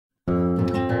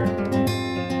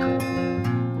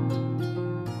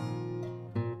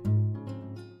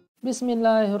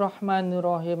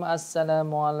Bismillahirrahmanirrahim.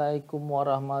 Assalamualaikum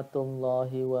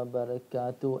warahmatullahi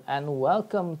wabarakatuh, and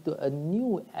welcome to a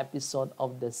new episode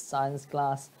of the science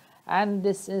class. And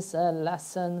this is a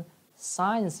lesson,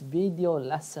 science video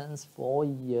lessons for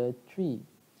year 3.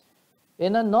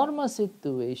 In a normal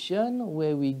situation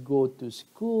where we go to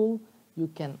school,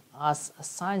 you can ask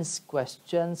science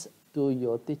questions to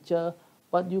your teacher,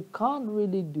 but you can't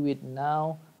really do it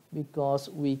now because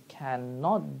we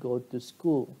cannot go to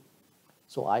school.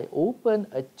 So I opened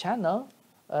a channel,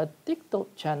 a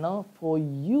TikTok channel, for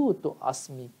you to ask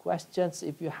me questions.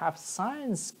 If you have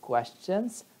science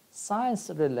questions, science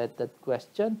related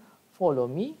question, follow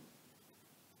me,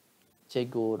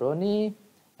 Cikgu Roni,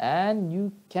 and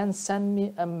you can send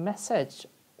me a message,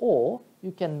 or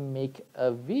you can make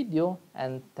a video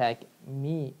and tag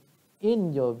me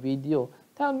in your video.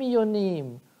 Tell me your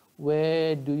name,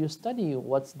 where do you study,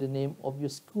 what's the name of your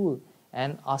school,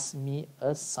 and ask me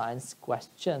a science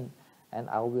question,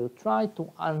 and I will try to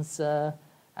answer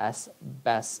as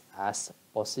best as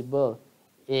possible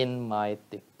in my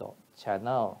TikTok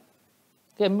channel.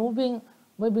 Okay, moving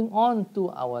on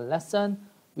to our lesson.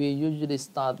 We usually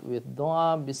start with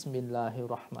doa.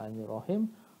 Bismillahirrahmanirrahim.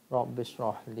 Rabbi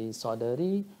shrah li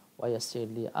sadri wa yassir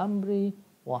li amri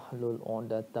wahlul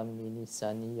 'uqdatam min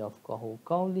lisani yafqahu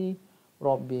qawli.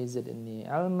 Rabbi zidni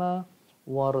ilma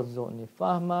warzuqni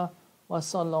fahma. Wa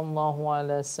sallallahu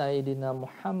ala sayyidina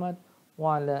Muhammad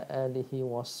wa ala alihi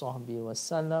wa sahbihi wa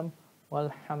sallam.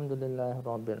 Walhamdulillahi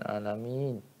rabbil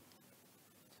alamin.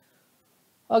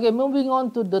 Okay, moving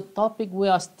on to the topic, we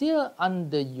are still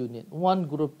under Unit 1,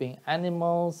 grouping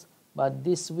animals, but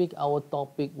this week our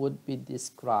topic would be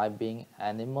describing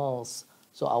animals.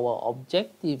 So our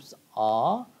objectives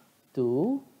are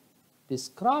to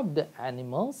describe the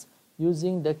animals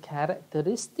using the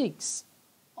characteristics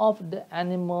of the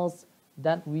animals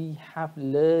that we have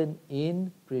learned in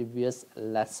previous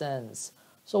lessons.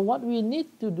 So what we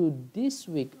need to do this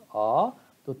week are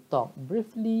to talk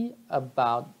briefly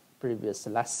about previous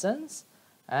lessons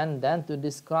and then to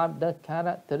describe the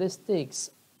characteristics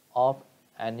of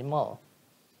animal.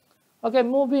 Okay,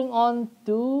 moving on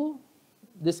to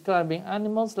describing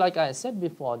animals. Like I said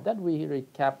before, that we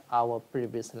recap our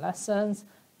previous lessons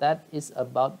that is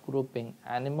about grouping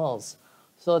animals.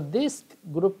 So this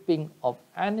grouping of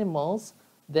animals,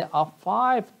 there are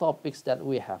 5 topics that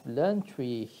we have learned,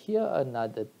 3 here,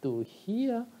 another 2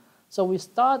 here. So we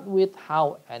start with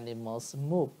how animals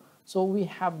move. So we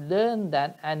have learned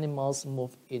that animals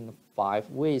move in 5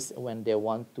 ways when they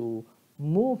want to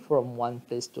move from one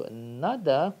place to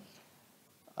another.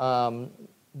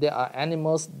 There are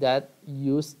animals that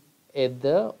use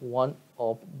either one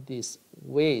of these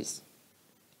ways.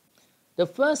 The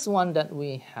first one that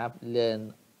we have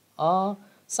learned are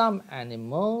some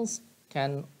animals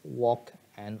can walk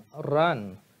and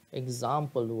run.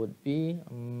 Example would be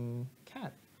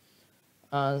cat.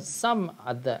 Some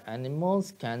other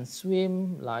animals can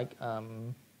swim, like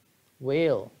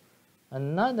whale.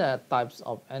 Another types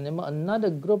of animal,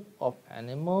 another group of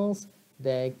animals,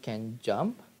 they can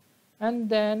jump, and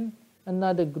then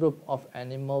another group of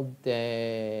animal,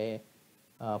 they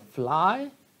fly,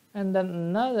 and then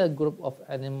another group of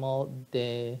animal,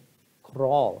 they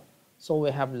crawl. So we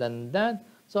have learned that.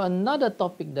 So another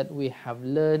topic that we have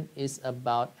learned is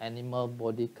about animal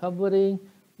body covering,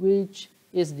 which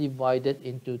is divided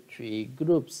into 3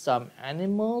 groups. Some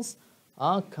animals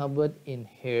are covered in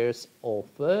hairs or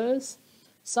furs.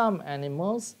 Some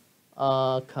animals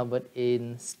are covered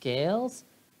in scales,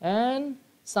 and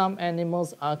some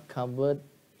animals are covered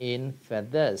in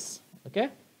feathers.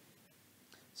 Okay.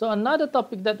 So another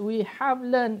topic that we have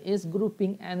learned is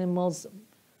grouping animals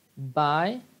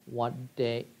by what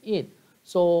they eat.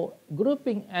 So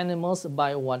grouping animals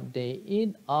by what they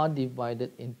eat are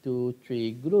divided into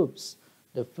 3 groups.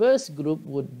 The first group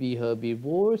would be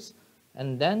herbivores,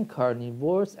 and then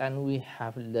carnivores, and we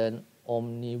have learned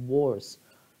omnivores.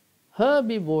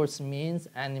 Herbivores means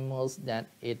animals that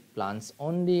eat plants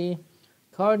only.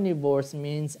 Carnivores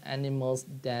means animals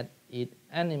that eat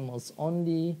animals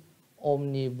only.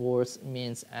 Omnivores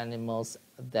means animals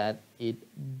that eat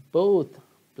both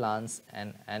plants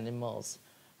and animals.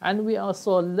 And we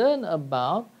also learn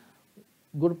about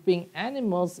grouping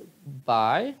animals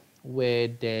by where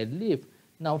they live.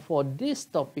 Now for this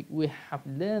topic, we have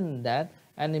learned that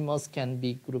animals can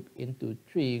be grouped into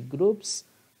 3 groups.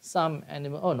 4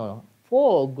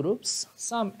 groups.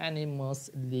 Some animals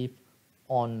live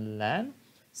on land.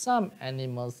 Some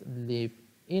animals live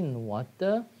in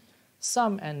water.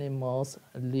 Some animals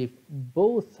live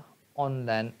both on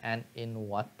land and in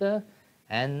water.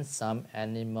 And some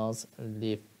animals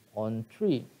live on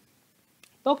tree.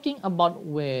 Talking about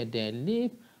where they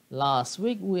live, last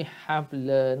week we have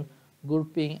learned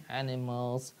grouping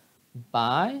animals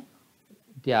by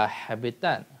their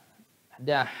habitat.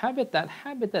 Their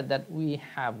habitat that we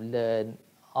have learned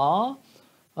are,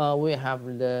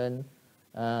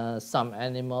 some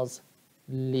animals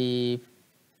live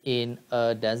in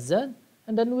a desert,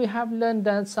 and then we have learned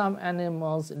that some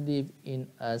animals live in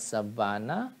a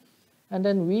savanna, and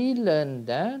then we learned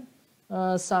that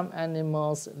some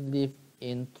animals live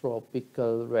in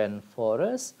tropical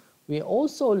rainforests. We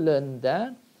also learned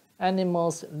that some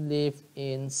animals live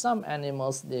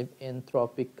in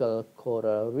tropical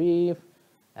coral reef,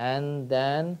 and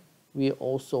then we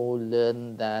also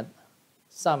learned that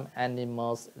some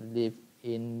animals live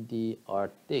in the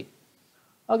Arctic.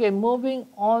 Okay, moving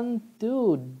on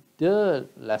to the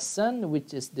lesson,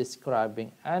 which is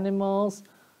describing animals.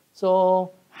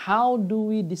 So how do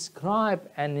we describe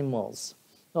animals?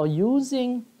 Now,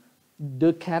 using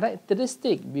the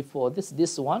characteristic before this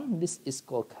is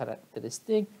called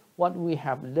characteristic. What we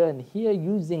have learned here,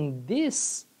 using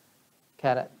this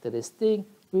characteristic,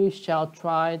 we shall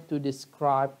try to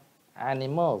describe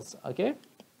animals. Okay,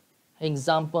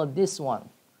 example, this one.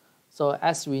 So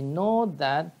as we know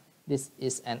that this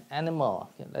is an animal.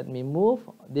 Okay, let me move.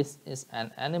 This is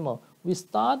an animal. We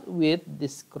start with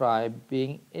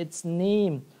describing its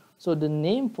name. So the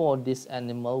name for this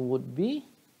animal would be,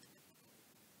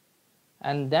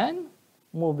 and then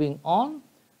moving on,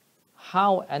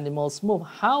 how animals move,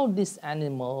 how this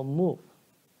animal move.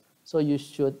 So you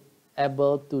should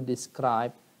able to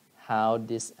describe how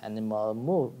this animal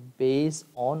move based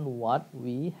on what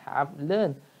we have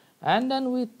learned. And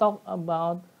then we talk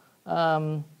about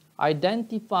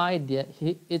identify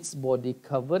its body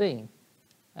covering,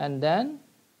 and then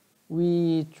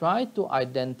we try to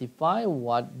identify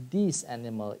what this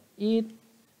animal eat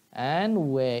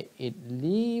and where it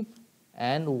live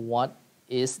and what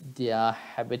is their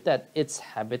habitat, its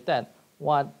habitat.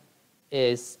 What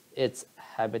is its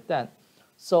habitat?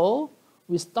 So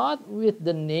we start with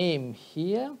the name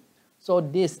here. So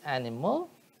this animal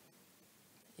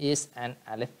is an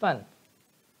elephant,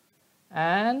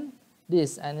 and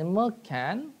this animal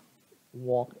can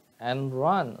walk and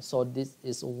run. So this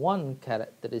is one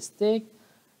characteristic.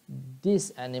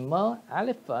 This animal,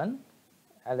 elephant,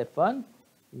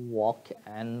 walk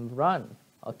and run.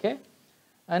 Okay,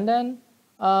 and then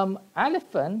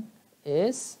elephant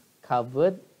is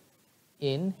covered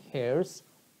in hairs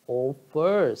or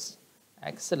furs.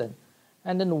 Excellent.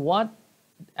 And then what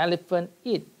elephant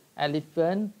eat?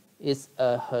 Elephant is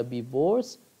a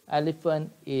herbivore. Elephant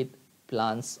eat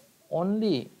plants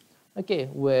only. Okay,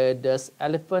 where does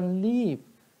elephant live?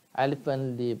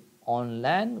 Elephant live on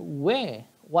land. Where?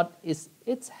 What is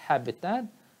its habitat?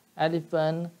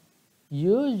 Elephant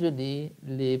usually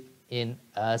live in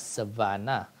a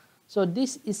savanna. So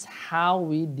this is how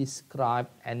we describe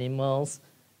animals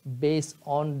based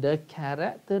on the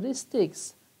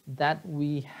characteristics that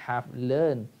we have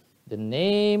learned. The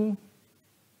name,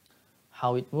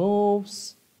 how it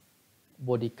moves,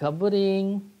 body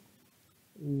covering,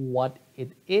 what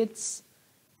it eats,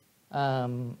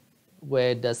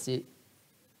 where does the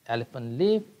elephant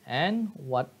live, and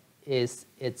what is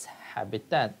its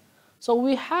habitat. So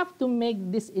we have to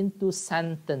make this into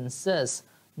sentences,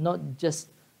 not just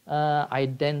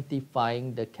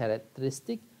identifying the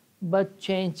characteristic, but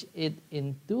change it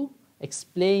into,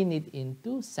 explain it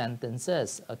into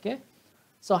sentences. Okay,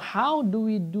 so how do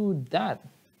we do that?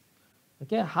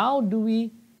 Okay, how do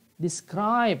we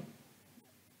describe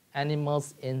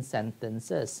animals in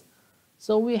sentences?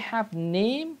 So we have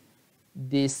name.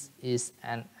 This is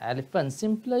an elephant.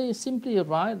 Simply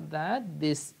write that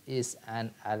this is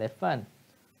an elephant.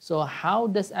 So how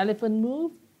does elephant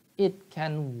move? It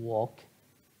can walk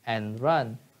and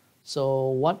run. So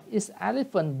what is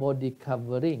elephant body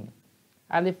covering?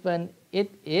 Elephant it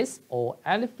is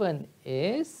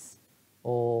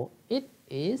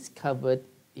covered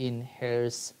in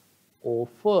hairs or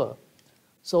fur.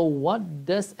 So what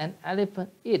does an elephant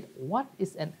eat? What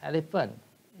is an elephant?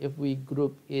 If we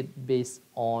group it based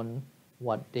on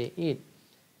what they eat.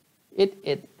 It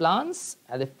eats plants.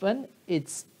 Elephant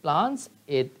eats plants.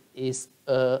 It is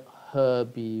a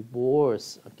herbivore.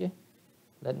 Okay,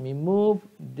 let me move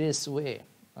this way.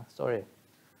 Sorry.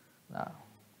 Now,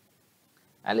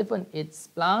 elephant eats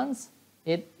plants.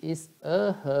 It is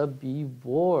a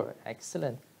herbivore.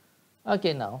 Excellent.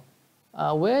 Okay, now,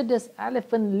 where does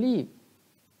elephant live?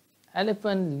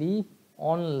 Elephant live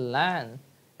on land.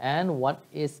 And what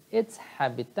is its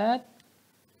habitat?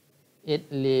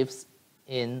 It lives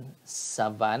in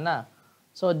savanna.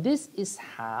 So this is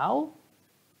how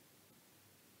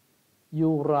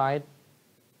you write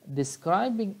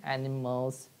describing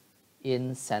animals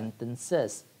in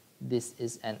sentences. This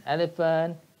is an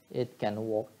elephant. It can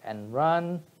walk and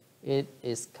run. It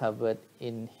is covered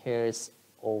in hairs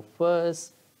or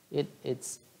furs. It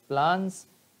eats plants.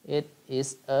 It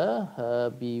is a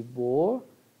herbivore.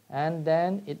 And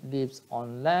then it lives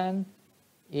on land.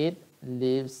 It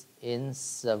lives in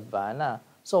savanna.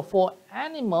 So for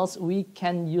animals, we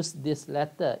can use this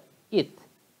letter, it,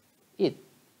 it,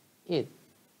 it,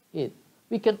 it.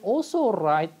 We can also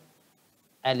write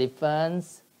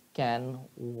elephants can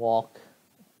walk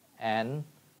and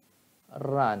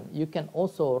run. You can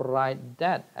also write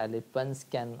that elephants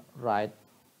can ride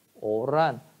or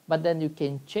run. But then you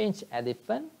can change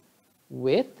elephant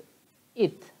with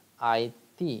it, it.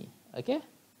 Okay,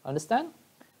 understand?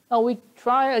 Now we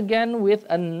try again with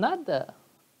another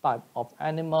type of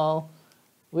animal,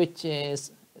 which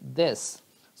is this.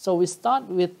 So we start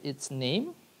with its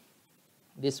name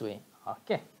this way.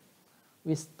 Okay,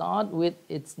 we start with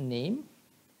its name,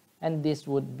 and this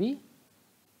would be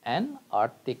an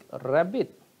Arctic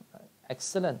rabbit.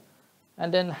 Excellent.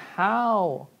 And then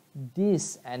how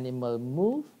this animal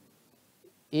move?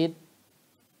 It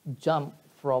jump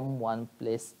from one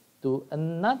place to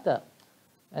another.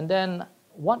 And then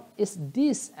what is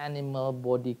this animal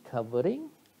body covering?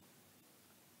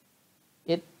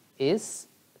 It is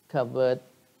covered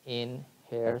in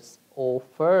hairs or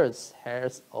furs.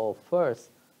 Hairs or furs.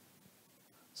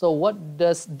 So what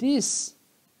does this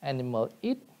animal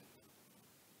eat?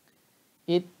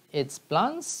 It eats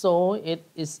plants, so it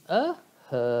is a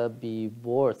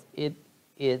herbivore. It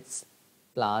eats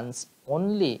plants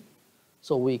only,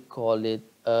 so we call it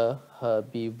a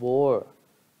herbivore.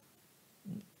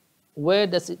 Where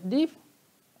does it live?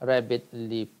 Rabbit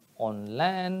live on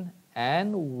land.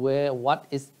 And what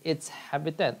is its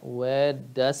habitat? Where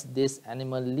does this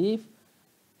animal live?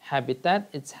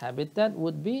 Its habitat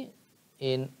would be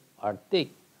in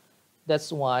Arctic.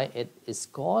 That's why it is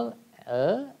called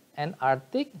an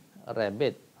Arctic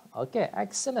rabbit. Okay,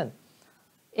 excellent.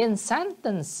 In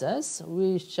sentences,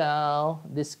 we shall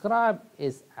describe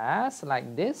it as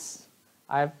like this.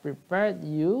 I've prepared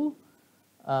you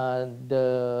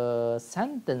the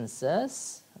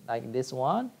sentences like this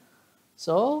one.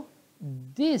 So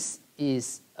this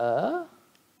is a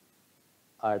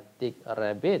Arctic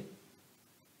rabbit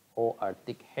or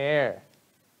Arctic hare.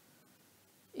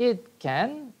 It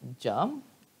can jump.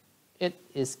 It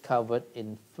is covered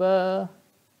in fur.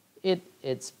 It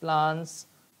eats plants.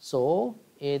 So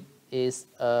it is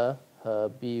a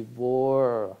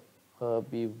herbivore.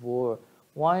 Herbivore.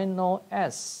 Why no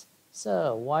S?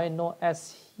 Sir, why no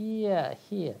S here?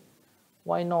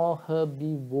 Why no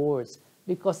herbivores?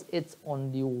 Because it's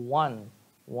only one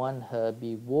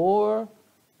herbivore,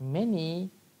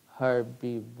 many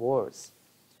herbivores.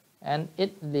 And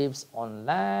it lives on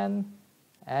land,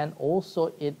 and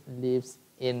also it lives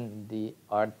in the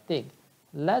Arctic.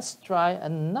 Let's try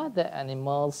another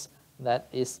animals that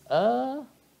is a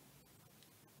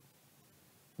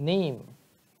name.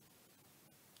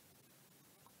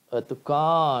 A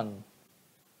toucan.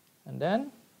 And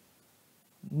then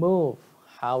move.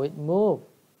 How it move?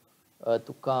 A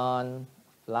toucan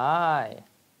fly.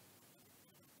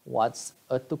 What's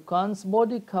a toucan's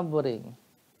body covering?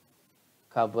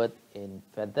 Covered in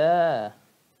feather.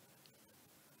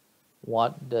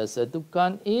 What does a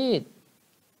toucan eat?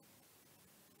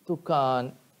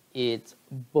 Toucan eats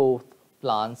both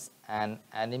plants and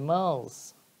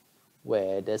animals.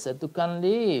 Where does a toucan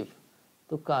live?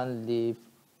 Toucan live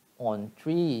on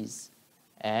trees.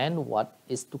 And what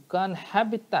is toucan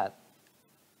habitat?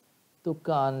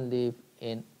 Toucan live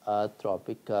in a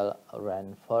tropical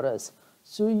rainforest.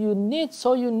 So you need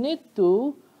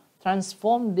to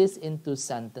transform this into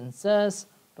sentences.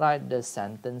 Write the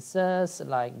sentences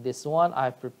like this one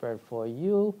I prepared for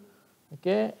you.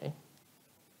 Okay.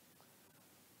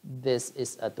 This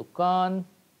is a toucan.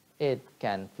 It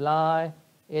can fly.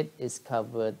 It is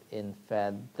covered in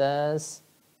feathers.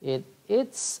 It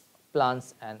eats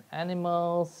plants and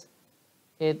animals.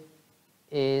 It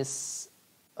is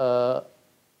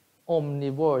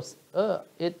omnivores.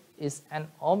 It is an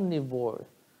omnivore.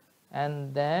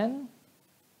 And then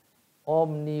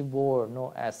omnivore,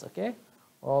 no S, okay?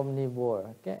 Omnivore,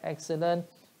 okay, excellent.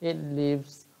 It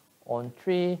lives on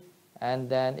tree, and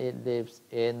then it lives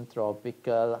in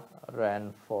tropical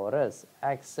rainforest.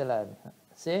 Excellent.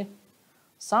 See,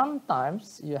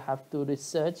 sometimes you have to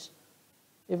research.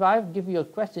 If I give you a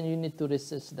question, you need to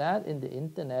research that in the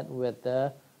internet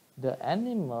whether the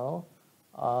animal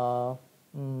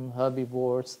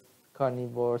herbivores,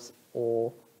 carnivores,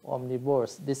 or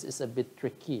omnivores. This is a bit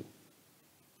tricky.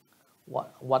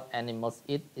 What animals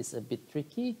eat is a bit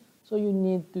tricky. So you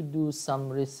need to do some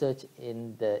research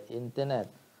in the internet.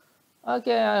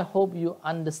 Okay, I hope you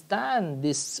understand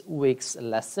this week's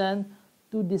lesson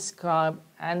to describe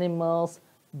animals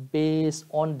based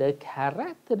on the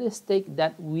characteristic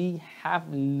that we have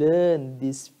learned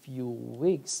these few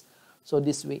weeks. So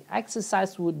this week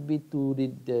exercise would be to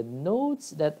read the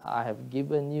notes that I have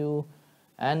given you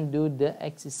and do the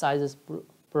exercises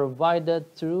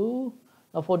provided through.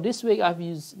 Now for this week I've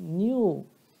used new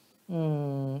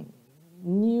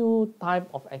type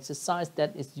of exercise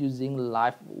that is using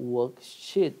live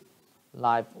worksheet.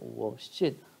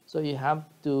 So you have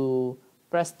to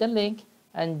press the link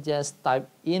and just type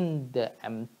in the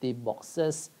empty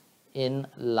boxes in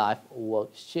live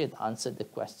worksheet. Answer the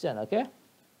question. Okay,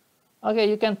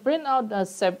 you can print out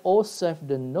save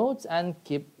the notes and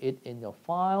keep it in your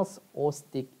files or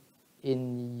stick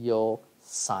in your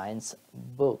science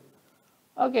book.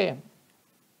 Okay,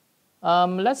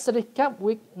 let's recap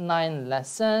week 9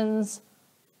 lessons.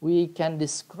 We can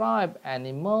describe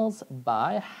animals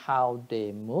by how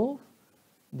they move,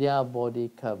 their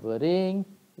body covering,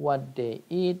 what they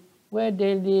eat, where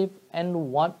they live, and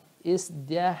what is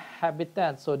their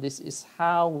habitat. So this is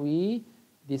how we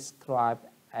describe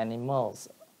animals.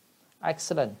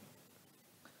 Excellent.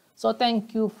 So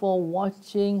thank you for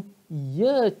watching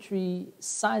Year 3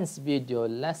 science video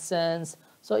lessons.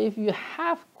 So if you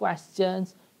have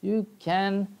questions, you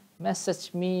can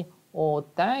message me or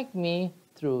tag me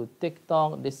through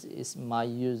TikTok. This is my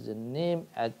username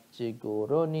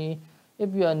 @Jigoroni.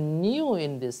 If you are new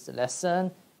in this lesson,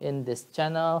 in this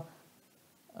channel,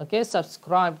 okay,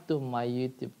 subscribe to my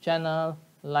YouTube channel,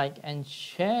 like and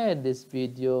share this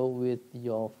video with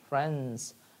your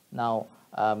friends. Now,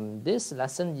 this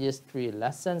lesson, Year 3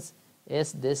 lessons,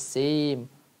 is the same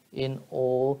in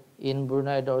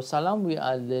Brunei Darussalam. We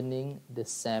are learning the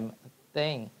same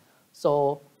thing.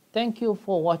 So thank you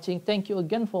for watching. Thank you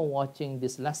again for watching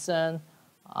this lesson.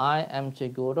 I am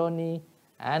Jigoroni,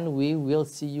 and we will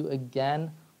see you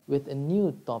again with a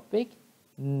new topic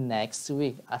next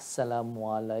week.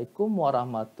 Assalamualaikum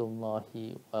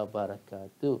warahmatullahi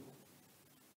wabarakatuh.